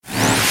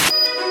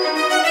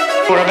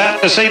We're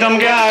about to see them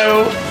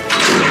go.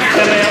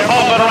 And they're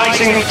off and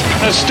racing.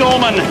 The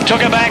Storman took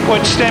a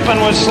backward step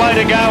and was slow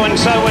to go, and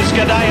so was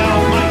Gadeo.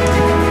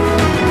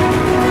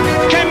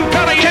 Kim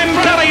Pelly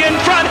in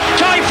front.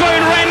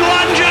 Typhoon Ren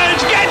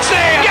lunges. Gets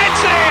there.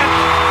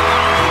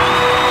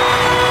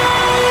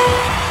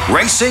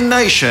 Racing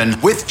Nation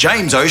with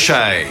James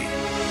O'Shea.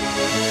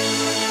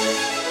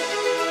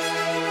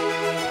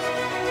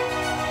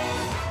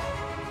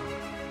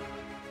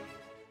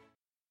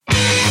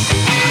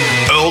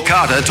 Earl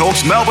Carter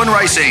talks Melbourne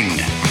racing.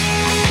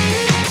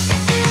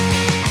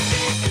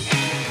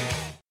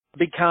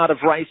 Big card of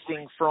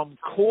racing from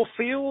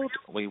Caulfield.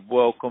 We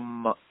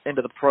welcome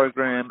into the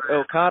program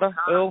Earl Carter.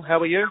 Earl, how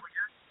are you?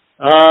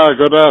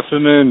 Good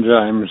afternoon,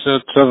 James.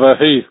 It's the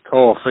Heath,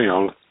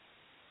 Caulfield.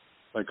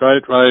 The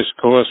great race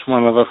course,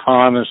 one of the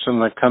finest in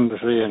the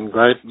country, and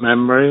great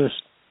memories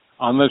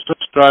on this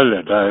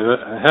Australia Day.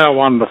 How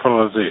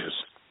wonderful it is.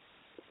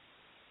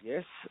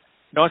 Yes,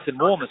 nice and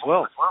warm as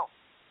well.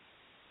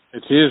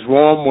 It is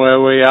warm where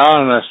we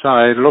are, and as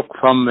I look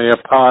from the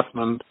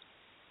apartment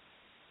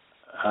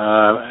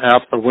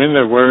out the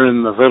window, we're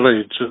in the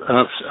village.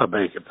 I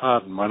beg your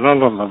pardon, we're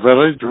not in the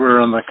village, we're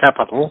in the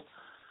capital.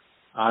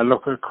 I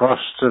look across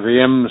to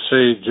the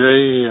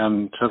MCG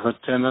and to the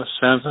tennis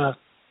centre.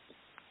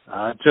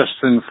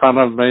 Just in front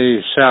of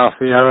me,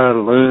 South Yarra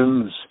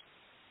looms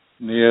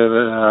near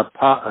the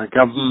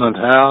government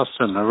house,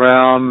 and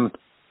around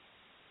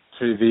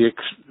to the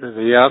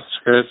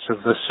outskirts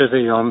of the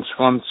city on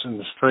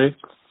Swanson Street.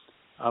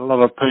 A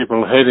lot of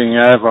people heading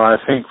over, I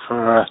think,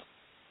 for a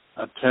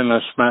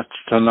tennis match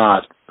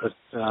tonight. But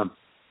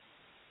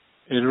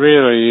it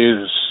really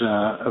is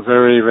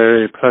very,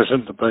 very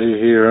pleasant to be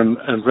here,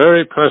 and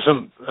very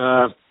pleasant.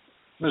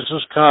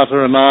 Mrs.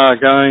 Carter and I are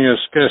going as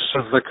guests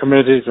of the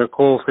committee to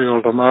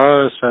Caulfield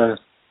tomorrow, so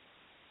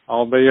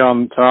I'll be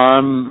on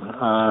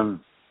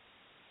time.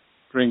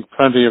 Drink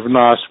plenty of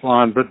nice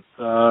wine, but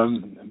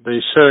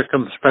be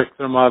circumspect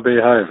in my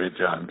behaviour,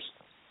 James.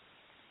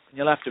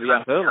 You'll have to be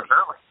up early.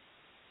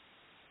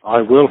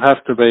 I will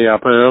have to be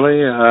up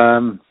early.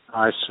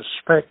 I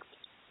suspect,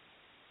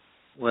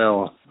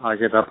 well, I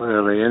get up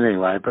early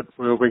anyway, but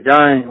we'll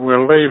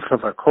leave for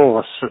the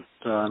course at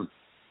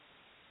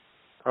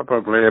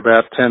probably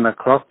about 10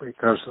 o'clock,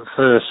 because the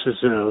first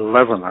is at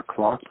 11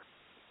 o'clock.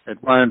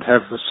 It won't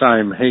have the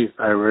same heat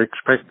they were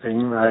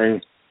expecting.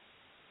 They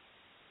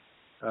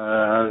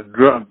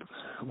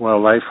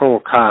they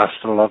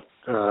forecast a lot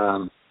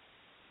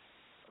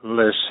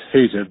less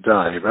heated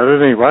day. But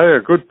anyway,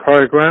 a good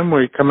program.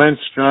 We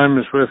commenced,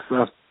 James, with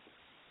the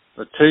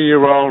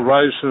 2-year-old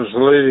races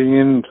leading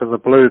into the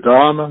Blue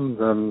Diamond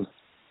and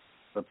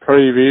the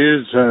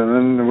previews, and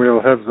then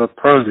we'll have the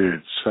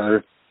preludes.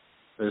 So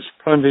there's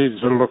plenty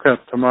to look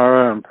at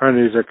tomorrow and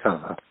plenty to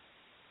cover.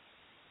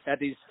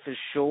 That is for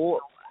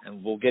sure,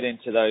 and we'll get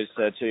into those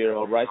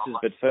 2-year-old races.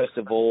 But first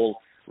of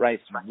all,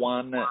 race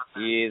 1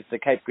 is the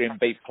Cape Grim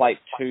Beef Plate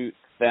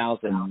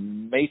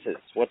 2,000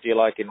 metres. What do you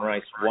like in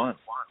race 1?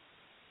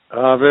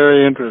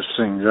 Very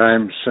interesting,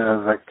 James.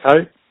 The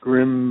Cape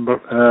Grim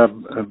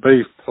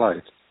Beef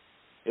Plate.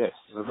 Yes.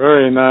 The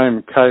very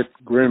name Cape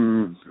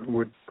Grim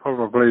would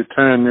probably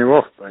turn you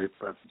off beef,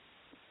 but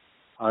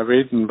I've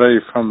eaten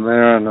beef from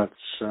there, and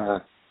it's,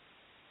 I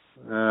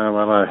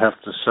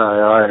have to say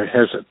I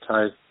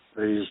hesitate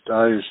these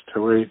days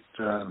to eat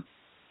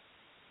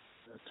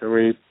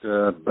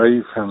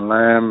beef and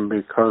lamb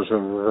because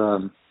of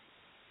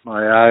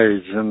my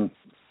age and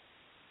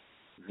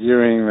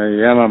viewing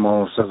the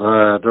animals that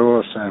I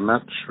adore so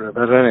much.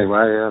 But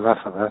anyway,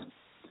 enough of that.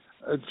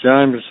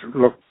 James,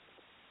 look,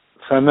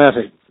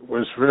 FANATIC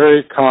was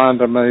very kind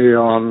to me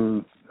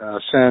on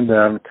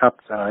Sandown Cup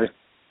Day.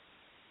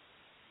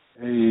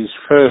 He's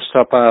first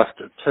up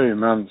after 2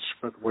 months,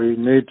 but we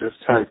need to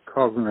take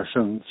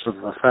cognizance of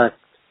the fact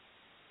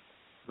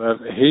that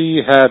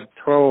he had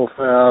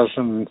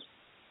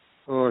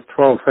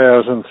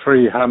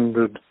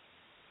 12,300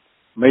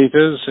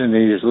 metres in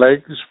his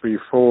legs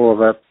before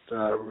that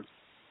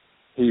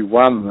he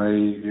won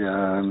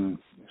the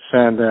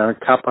Sandown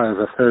Cup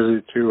over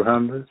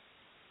 3,200.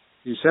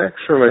 He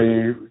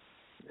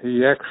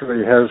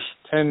actually has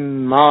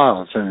 10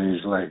 miles in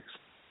his legs.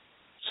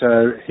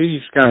 So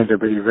he's going to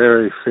be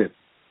very fit.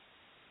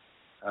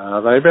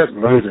 They bet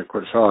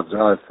ludicrous odds,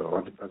 I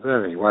thought. But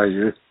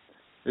anyway,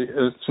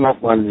 it's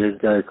not one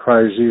you'd go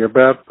crazy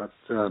about, but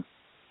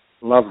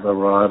love the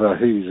rider.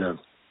 He's a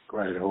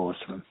great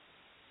horseman.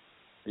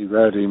 He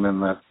rode him in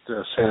that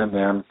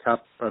Sandown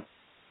Cup, but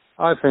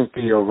I think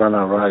he'll run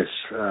a race,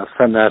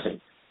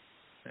 FANATIC.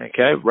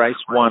 Okay,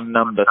 race 1,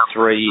 number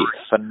 3,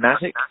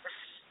 FANATIC.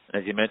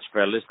 As you mentioned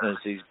for our listeners,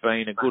 he's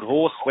been a good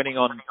horse, winning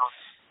on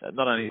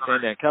not only the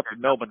Sandown Cup, but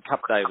Melbourne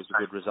Cup Day was a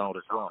good result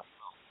as well.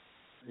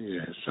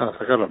 Yes, I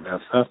forgot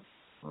about that.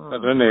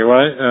 But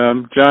anyway,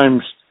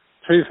 James,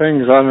 2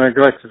 things I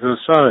neglected to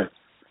say.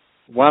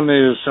 One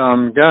is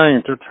I'm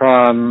going to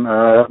try and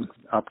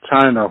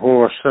obtain a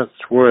horse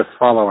that's worth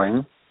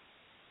following,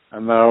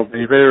 and they'll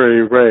be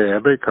very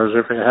rare, because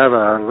if you have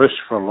a list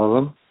full of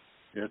them,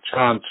 your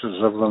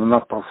chances of them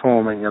not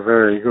performing are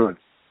very good.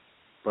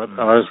 But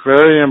I was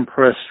very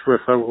impressed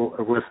with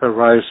the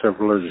race of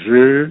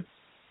Lejeune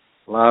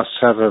last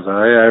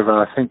Saturday over,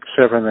 I think,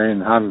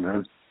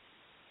 1,700. It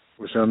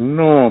was an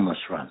enormous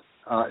run.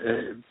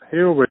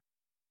 He'll be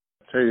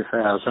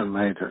 2,000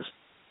 metres.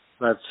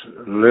 That's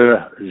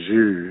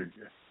Lejeune,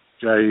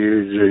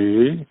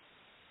 J-U-G-E.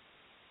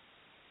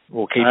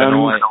 We'll keep an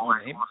eye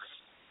on him.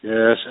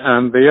 Yes,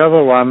 and the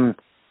other one,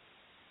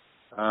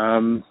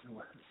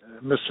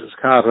 Mrs.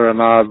 Carter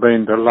and I have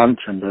been to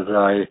luncheon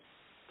today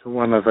to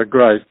one of the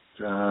great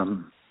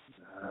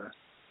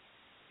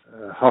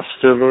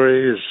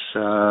hostilleries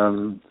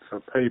for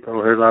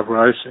people who love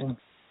racing.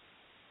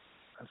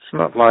 It's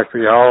not like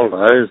the old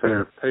days,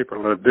 the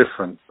people are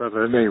different, but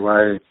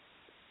anyway,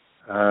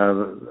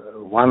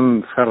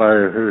 one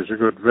fellow who's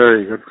a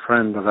very good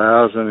friend of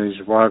ours and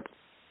his wife,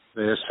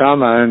 their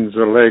son owns a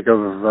leg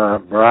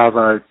of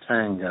Bravo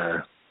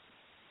Tango.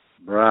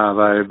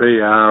 Bravo,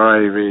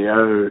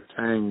 B-R-A-V-O,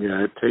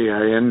 Tango,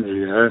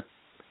 T-A-N-G-O.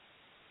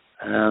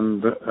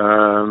 And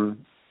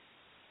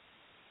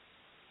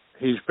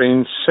he's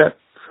been set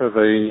for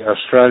the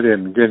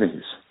Australian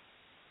Guineas.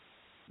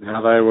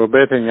 Now, they were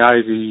betting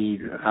 80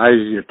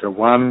 to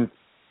 1.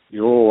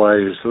 You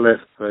always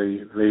left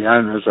the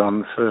owners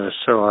on first,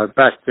 so I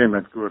backed him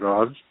at good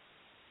odds.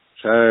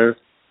 So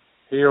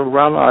he'll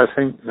run, I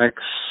think,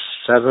 next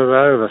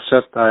Saturday or the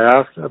Saturday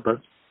after,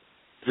 but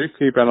do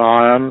keep an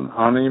eye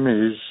on him.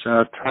 He's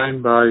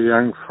trained by a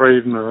young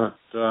freedman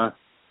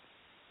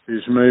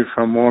who's moved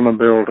from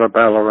Warrnambool to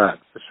Ballarat.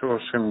 This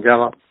horse can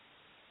gallop.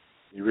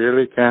 He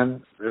really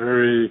can.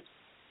 Very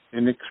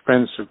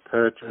inexpensive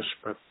purchase,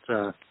 but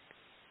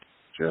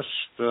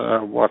just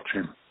watch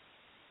him.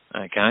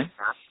 Okay.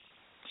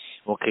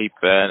 We'll keep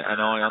an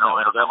eye on that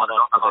one as well. On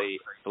for the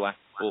Black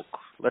Book.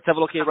 Let's have a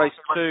look here. Race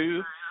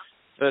 2.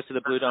 First of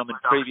the Blue Diamond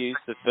previews.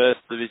 The first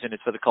division is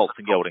for the Colts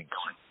and Geldings.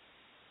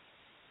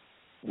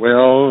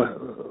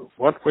 Well,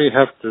 what we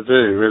have to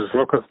do is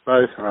look at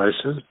both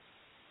races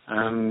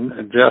and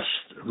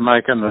just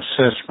make an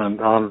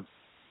assessment on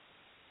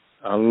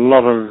a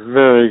lot of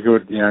very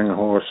good young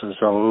horses,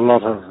 a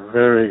lot of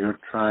very good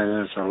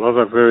trainers, a lot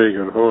of very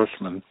good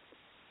horsemen.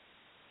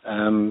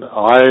 And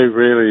I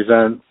really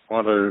don't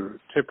want to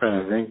tip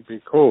anything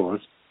because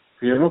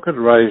if you look at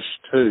race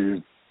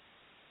 2,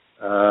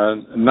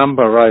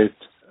 number 8,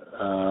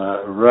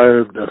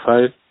 Robe de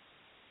Fate,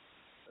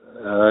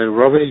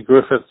 Robbie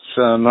Griffiths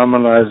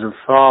nominated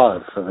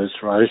 5 for this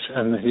race,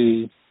 and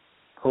he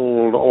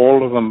pulled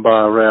all of them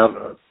by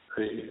route,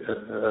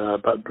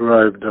 but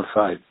Robe de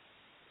Fate.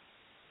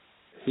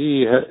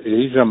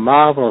 He's a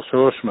marvellous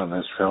horseman,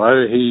 this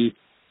fellow. He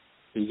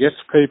gets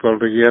people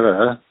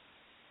together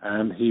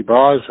and he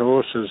buys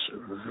horses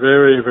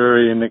very,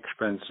 very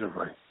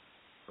inexpensively,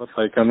 but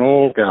they can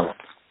all gallop.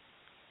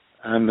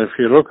 And if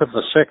you look at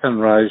the second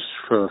race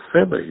for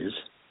fillies,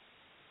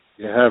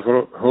 you have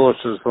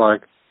horses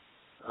like,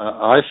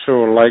 I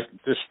saw Lake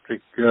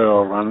District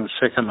Girl run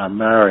second at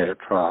Marriott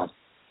trial.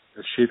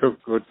 She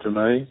looked good to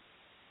me.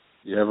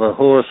 You have a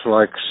horse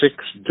like 6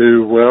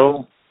 Do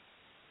Well.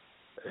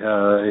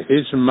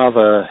 His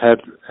mother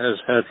has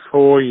had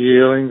 4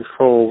 yearlings,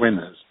 4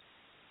 winners.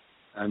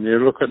 And you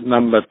look at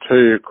number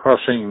 2,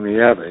 Crossing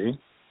the Abbey.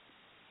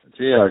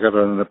 Gee, I got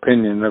an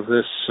opinion of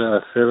this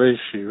filly.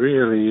 She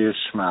really is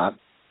smart.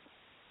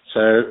 So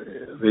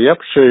the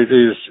upshot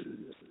is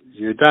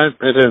you don't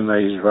bet in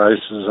these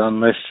races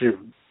unless you've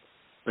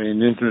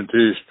been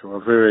introduced to a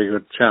very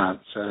good chance.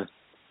 So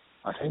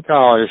I think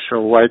I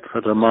shall wait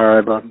for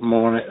tomorrow, but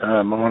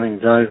morning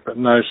James, but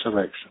no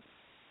selection.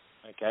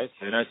 Okay,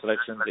 so no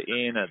selections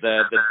in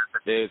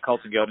the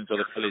Colts and Geldings or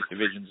the fillies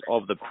divisions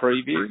of the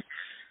preview.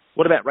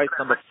 What about race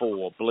number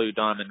 4, Blue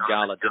Diamond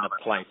Gala Dinner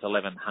Plate,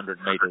 1,100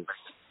 metres?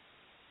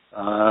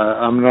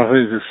 I'm not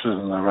interested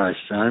in the race,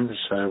 James,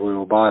 so we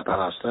will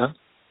bypass that.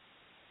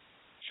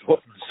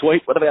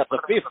 Sweet. What about the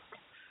 5th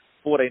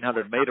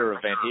 1,400 metre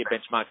event here,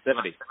 benchmark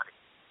 70?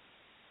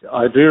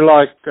 I do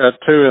like 2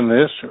 in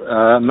this.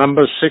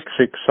 Number 6,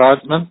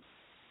 Excitement.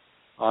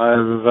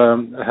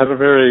 I've had a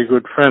very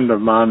good friend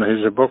of mine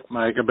who's a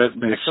bookmaker bet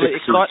me 6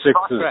 and 6.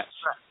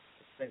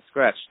 It's been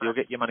scratched. You'll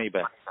get your money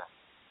back.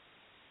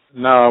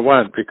 No, I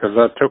won't because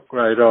I took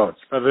great odds.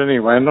 But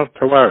anyway, not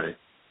to worry.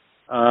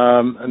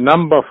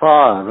 Number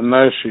 5,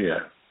 NOTIO.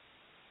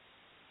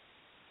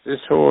 This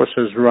horse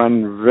has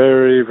run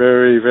very,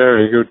 very,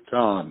 very good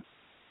time.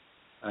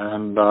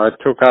 And I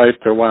took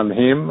 8 to 1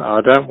 him.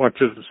 I don't want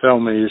you to sell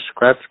me his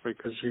scratch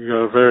because you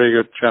got a very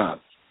good chance.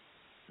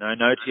 No,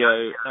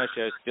 NOTIO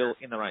still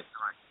in the race.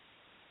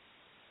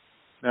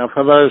 Now,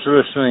 for those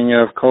listening,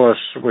 of course,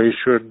 we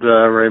should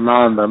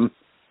remind them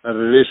that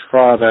it is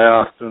Friday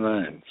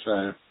afternoon,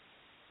 so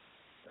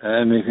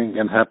anything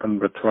can happen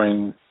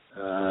between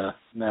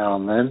now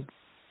and then.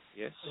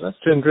 Yes. That's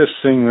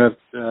interesting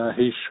that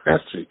he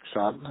scratched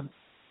Excitement.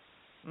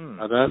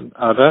 I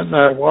don't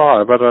know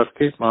why, but I'd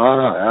keep my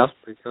eye out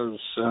because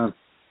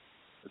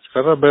it's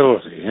got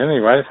ability.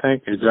 Anyway,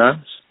 thank you,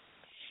 James.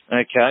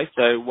 Okay,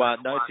 so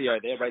NOTIO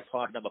there, race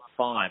 5, number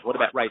 5. What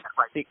about race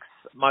 6,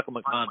 Michael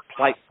McMahon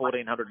Plate,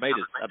 1,400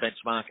 metres, a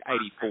benchmark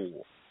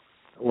 84?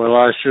 well,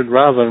 I should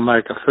rather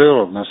make a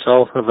fool of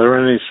myself. Are there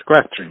any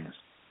scratchings?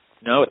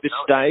 No, at this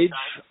stage,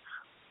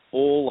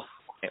 all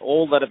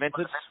that have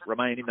entered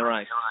remain in the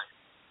race.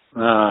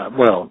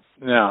 Well,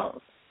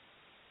 now,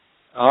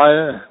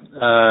 I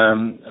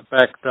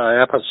backed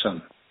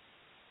Apperson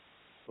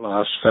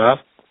last start.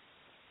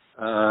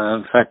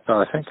 In fact,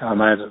 I think I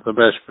made it the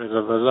best bit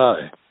of the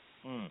day.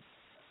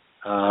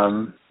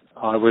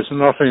 I was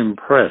not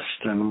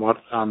impressed in what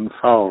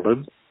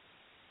unfolded,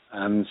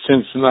 and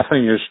since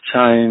nothing has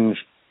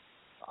changed,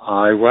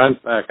 I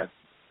won't back it,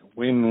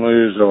 win,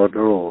 lose or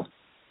draw.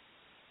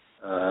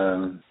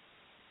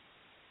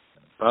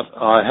 But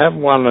I have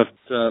one at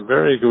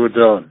very good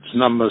odds,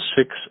 number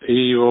 6,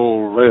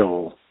 Earl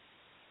Lil.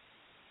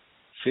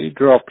 She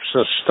drops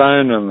a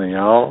stone in the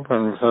old,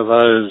 and for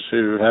those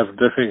who have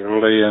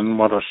difficulty in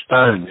what a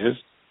stone is,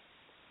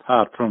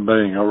 apart from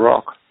being a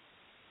rock,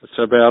 it's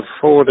about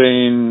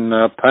 14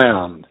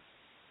 pound.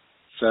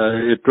 So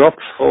it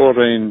drops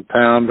 14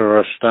 pound or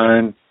a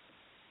stone,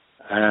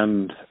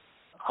 and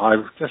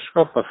I've just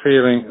got the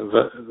feeling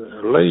that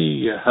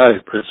Lee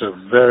Hope is a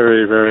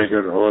very, very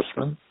good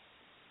horseman.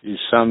 His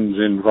son's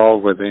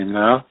involved with him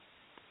now,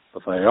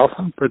 but they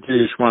often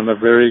produce one of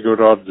very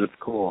good odds at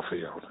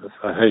Caulfield,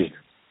 for heat.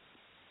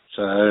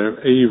 So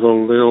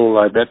Evil Lil,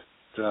 they bet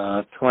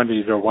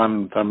 20 to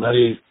 1 to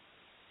me,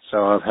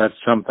 so I've had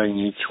something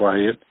each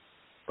way.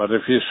 But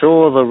if you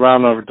saw the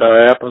run of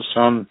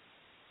Apperson,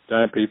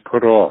 don't be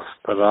put off.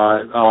 But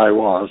I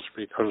was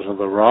because of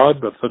the ride,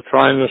 but the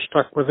trainer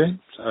stuck with him.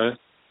 So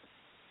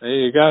there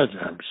you go,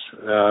 James.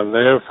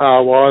 They're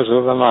far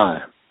wiser than I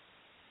am.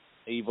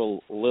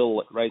 Evil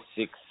Lil at race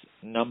 6,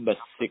 number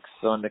 6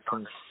 on to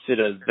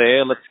consider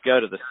there. Let's go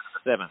to the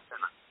 7th.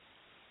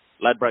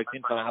 Ladbrokes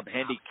Info Hub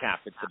Handicap.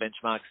 It's the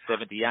benchmark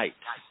 78.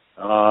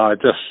 I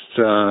just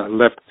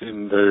leapt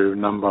into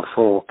number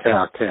 4,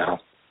 Cow.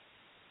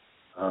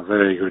 A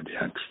very good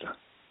youngster.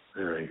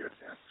 Very good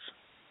youngster.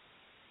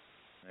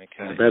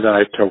 Okay. I bet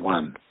 8 to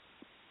 1.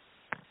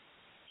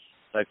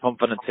 So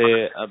confidence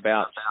here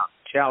about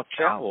Chow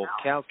or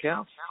Cow?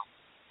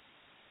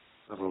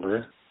 That'll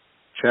do.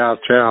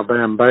 Chow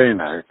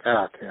Bambino,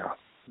 Cow.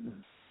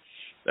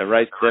 The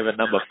race 7,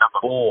 number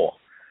 4.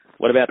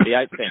 What about the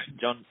 8th then?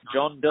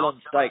 John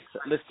Dillon Stakes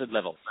at listed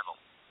level.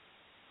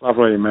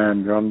 Lovely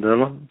man, John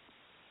Dillon.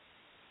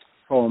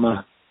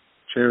 Former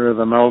chair of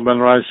the Melbourne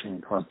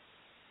Racing Club.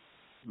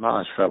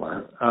 Nice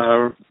fellow.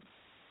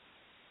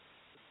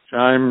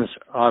 James,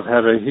 I've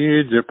had a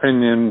huge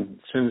opinion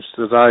since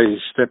the day he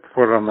stepped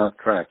foot on that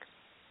track.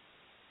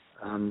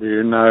 Do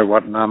you know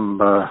what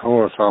number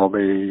horse I'll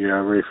be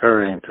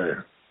referring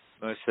to?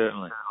 Most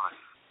certainly.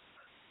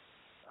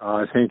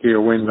 I think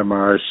he'll win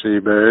tomorrow,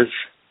 SEABURGE.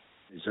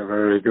 He's a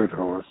very good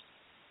horse.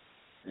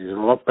 He's a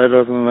lot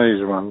better than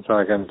these ones,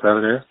 I can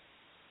tell you.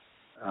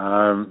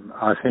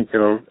 I think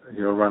he'll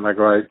run a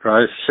great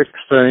race.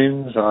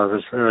 16s,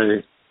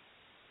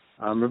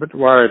 I'm a bit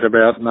worried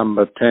about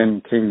number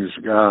 10, King's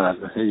Guard.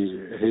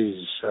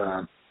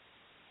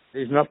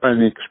 He's not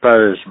been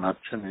exposed much,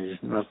 and he's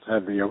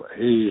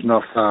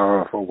not far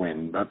off a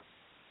win, but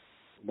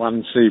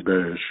 1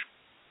 SEABURGE.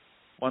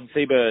 1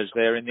 SEABURGE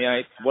there in the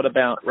 8th. What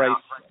about race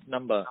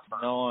number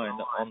 9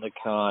 on the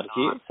card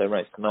here? So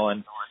race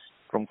 9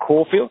 from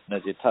Caulfield. And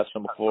as you touched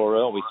on before,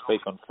 Earl, we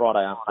speak on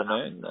Friday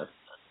afternoon,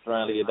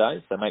 Australia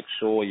Day, so make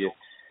sure you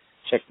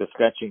check the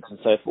scratchings and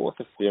so forth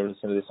if you're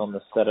listening to this on the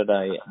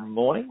Saturday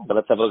morning. But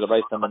let's have a look at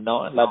race number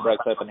 9,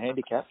 Ladbrokes Open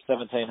Handicap,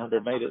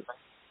 1,700 metres.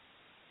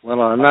 Well,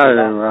 I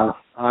know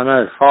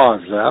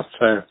 5's out,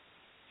 so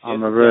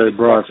I'm a very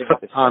bright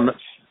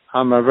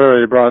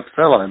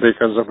fellow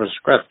because of a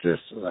scratch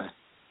yesterday.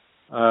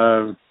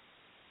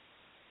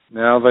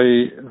 Now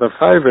the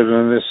favourite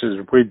in this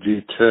is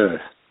Widgie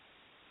Turf.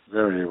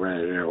 Very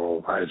rarely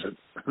all weighted.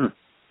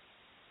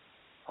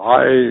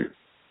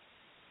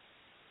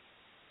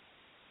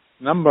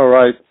 Number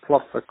 8,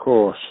 Plot the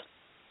Course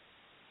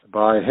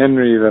by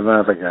Henry the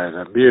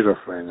Navigator,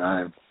 beautifully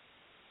named.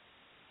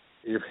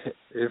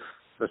 If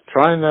the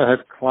trainer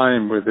had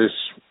claimed with this,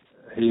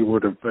 he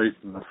would have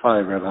beaten the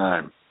favourite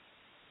home.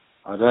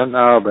 I don't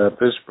know about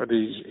this, but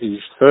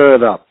he's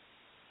third up.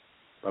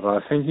 But I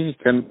think he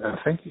can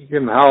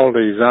hold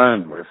his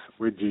own with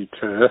Widgie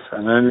Turf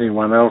and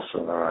anyone else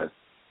in the race.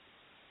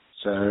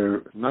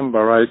 So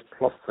number 8,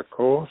 Plot the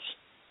Course,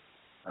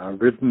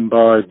 ridden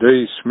by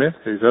D. Smith,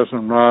 who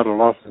doesn't ride a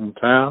lot in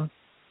town,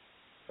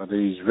 but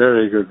he's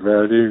very good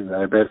value.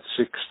 They bet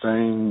 16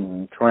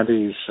 and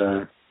 20,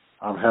 so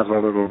I've had a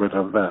little bit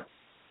of that.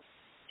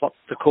 Plot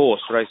the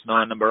Course, race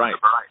 9, number 8.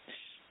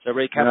 So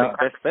recapping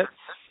best bets?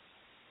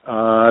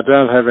 I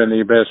don't have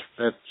any best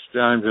bets,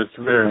 James. It's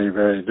very,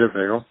 very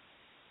difficult,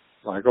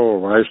 like all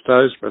race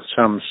days, but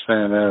some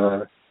stand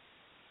out.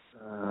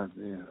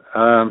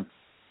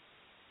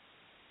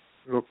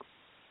 Look,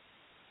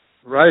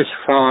 race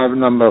 5,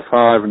 number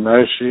 5,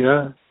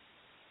 NOTIO.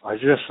 I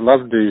just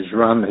loved his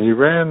run.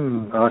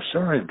 I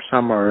saw him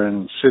somewhere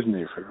in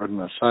Sydney, for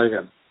goodness sake.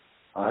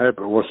 I hope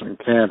it wasn't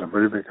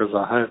Canterbury because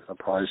I hate the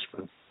place,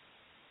 but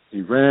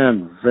he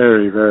ran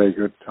very, very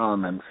good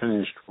time and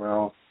finished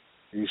well.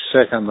 He's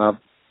second up.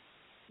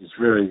 He's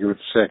very good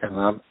second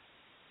up,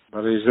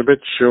 but he's a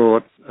bit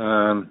short.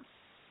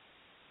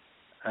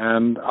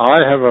 And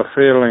I have a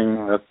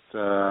feeling that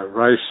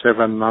race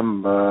 7,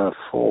 number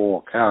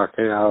 4, Chow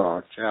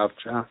or Chow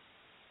Chow,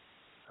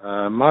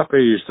 might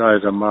be his day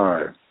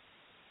tomorrow.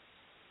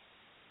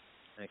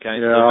 Okay.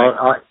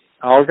 Yeah,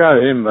 I'll go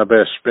him the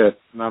best bet.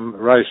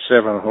 Race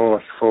 7,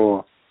 horse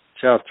 4,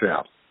 Chow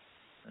Chow.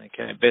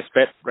 Okay, best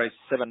bet, race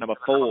 7, number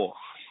 4,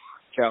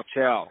 Chow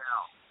Chow.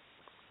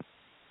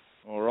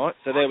 All right,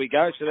 so there we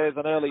go. So there's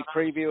an early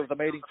preview of the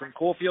meeting from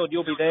Caulfield.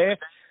 You'll be there.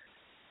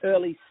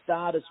 Early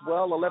start as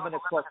well, 11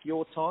 o'clock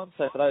your time.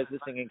 So for those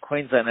listening in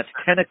Queensland, that's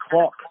 10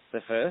 o'clock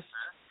the first.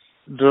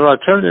 Did I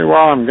tell you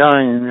why I'm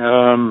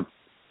going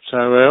so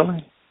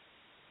early?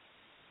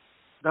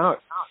 No.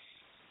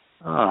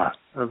 Ah,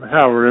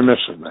 how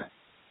remiss of me.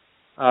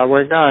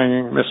 We're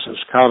going,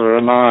 Mrs. Cutter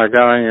and I are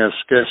going as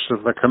guests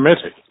of the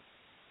committee,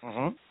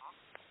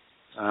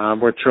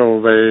 which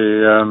will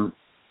be,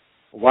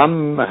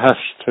 one has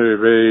to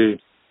be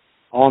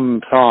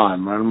on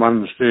time when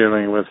one's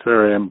dealing with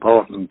very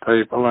important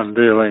people and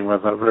dealing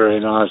with a very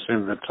nice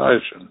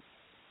invitation.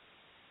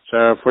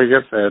 So if we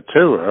get there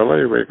too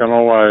early, we can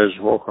always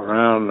walk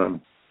around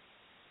and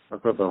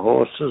look at the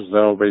horses.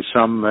 There'll be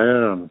some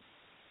there, and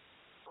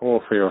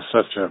Caulfield's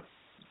such a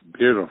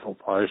beautiful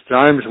place.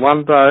 James,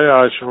 one day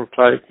I shall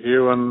take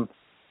you and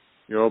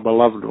your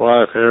beloved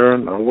wife,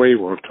 Erin, and we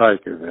will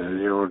take you there.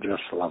 You'll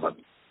just love it.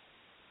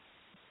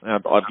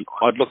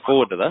 I'd look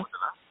forward to that.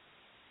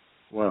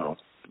 Well,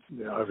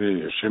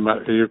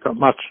 you've got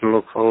much to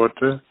look forward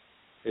to.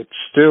 It's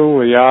still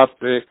the Art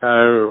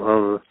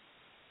Deco of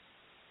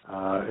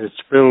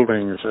its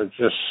buildings are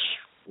just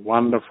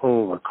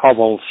wonderful, the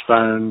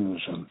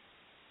cobblestones, and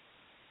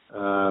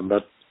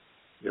but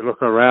you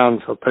look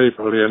around for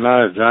people,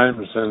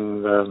 James,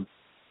 and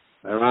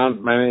there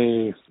aren't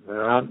many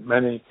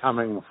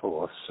coming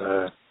forth.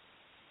 So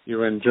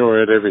you enjoy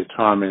it every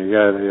time you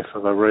go there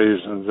for the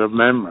reasons of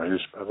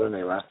memories. But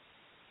anyway,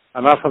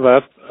 enough of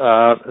that.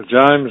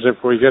 James,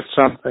 if we get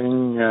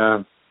something,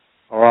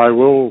 or I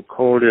will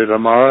call you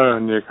tomorrow,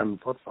 and you can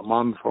put them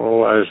on for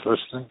all those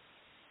listening.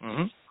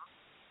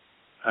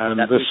 And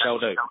that we shall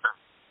do.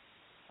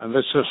 And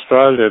this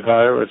Australia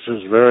Day, which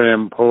is very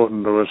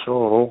important to us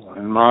all,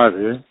 in my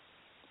view,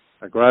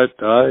 a great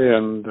day,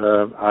 and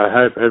I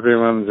hope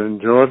everyone's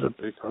enjoyed it,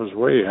 because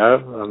we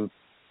have, and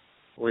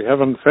we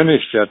haven't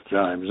finished yet,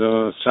 James,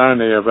 and it's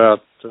only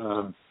about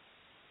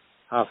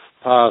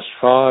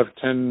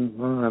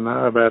 5:10,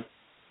 about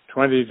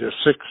 20 to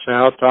 6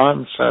 our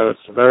time, so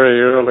it's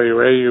very early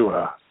where you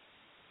are.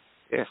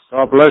 Yes.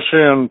 God bless you,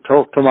 and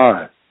talk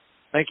tomorrow.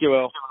 Thank you,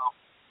 Earl.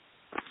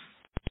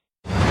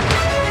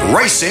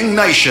 Racing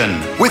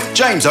Nation with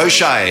James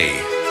O'Shea.